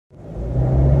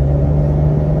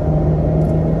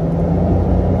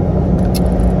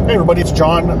everybody, it's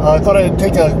John. I thought I'd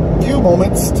take a few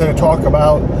moments to talk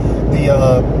about the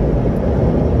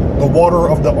Water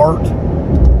of the Art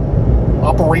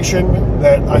operation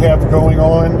that I have going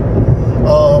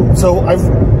on. So I've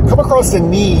come across the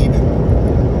need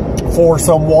for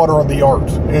some Water of the Art.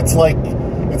 It's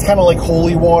kind of like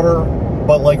holy water,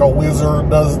 but like a wizard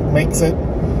makes it.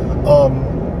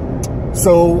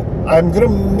 So I'm gonna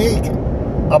make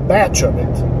a batch of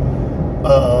it.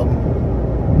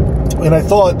 And I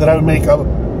thought that I would make a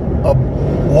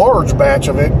large batch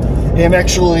of it and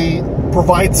actually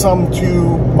provide some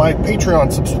to my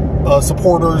Patreon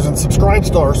supporters and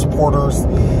Subscribestar supporters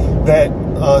that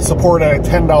support at a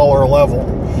 $10 level.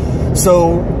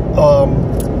 So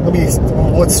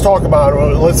let's talk about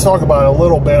it. Let's talk about it a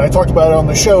little bit. I talked about it on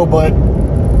the show, but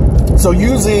so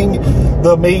using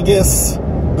the Magus,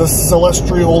 the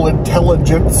Celestial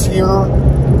Intelligence here,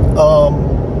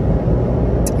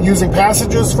 using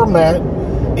passages from that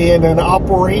and an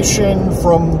operation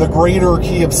from the Greater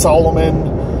Key of Solomon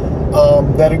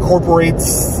that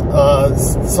incorporates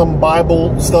some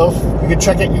Bible stuff. You can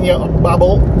check it in your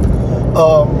Bible.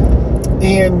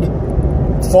 And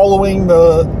following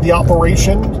the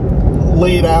operation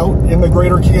laid out in the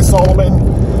Greater Key of Solomon,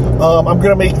 I'm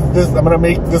gonna make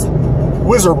this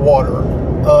wizard water.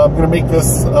 I'm gonna make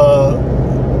this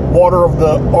Water of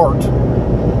the Art.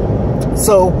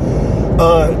 So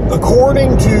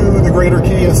according to the Greater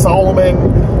Key of Solomon,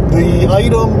 the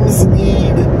items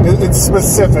it's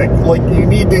specific. Like, you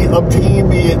need to obtain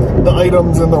the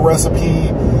items in the recipe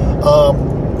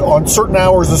on certain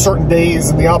hours of certain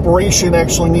days, and the operation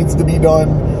actually needs to be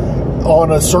done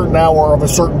on a certain hour of a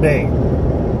certain day.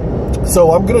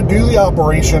 So I'm going to do the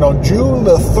operation on June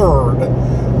the 3rd.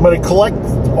 I'm going to collect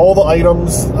all the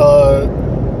items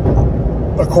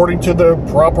according to the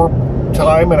proper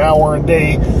time and hour and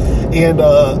day, and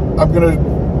I'm going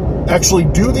to actually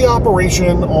do the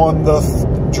operation on the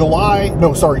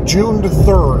June the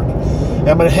 3rd.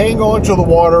 I'm going to hang on to the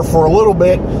water for a little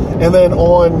bit, and then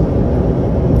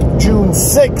on June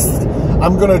 6th,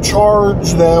 I'm going to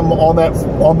charge them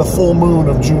on the full moon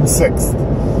of June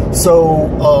 6th. So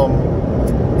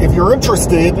if you're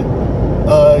interested,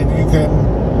 you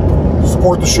can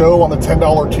support the show on the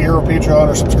 $10 tier of Patreon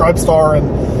or Subscribestar, and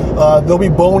there'll be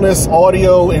bonus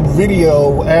audio and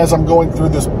video as I'm going through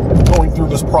this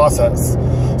process.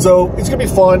 So it's gonna be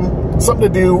fun,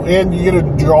 something to do, and you get a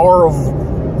jar of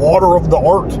Water of the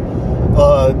Art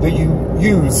that you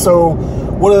use. So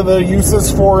what are the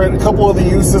uses for it? A couple of the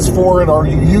uses for it are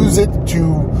you use it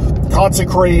to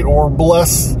consecrate or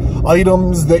bless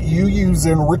items that you use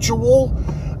in ritual,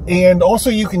 and also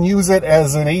you can use it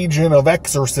as an agent of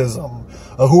exorcism.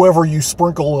 Whoever you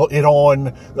sprinkle it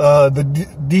on, the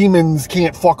demons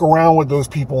can't fuck around with those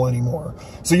people anymore.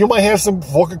 So you might have some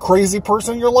fucking crazy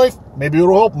person in your life. Maybe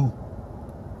it'll help them.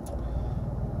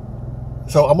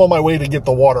 So I'm on my way to get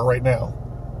the water right now.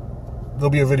 There'll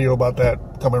be a video about that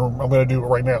coming. I'm going to do it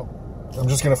right now. I'm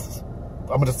going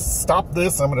to stop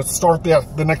this. I'm going to start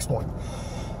the next one.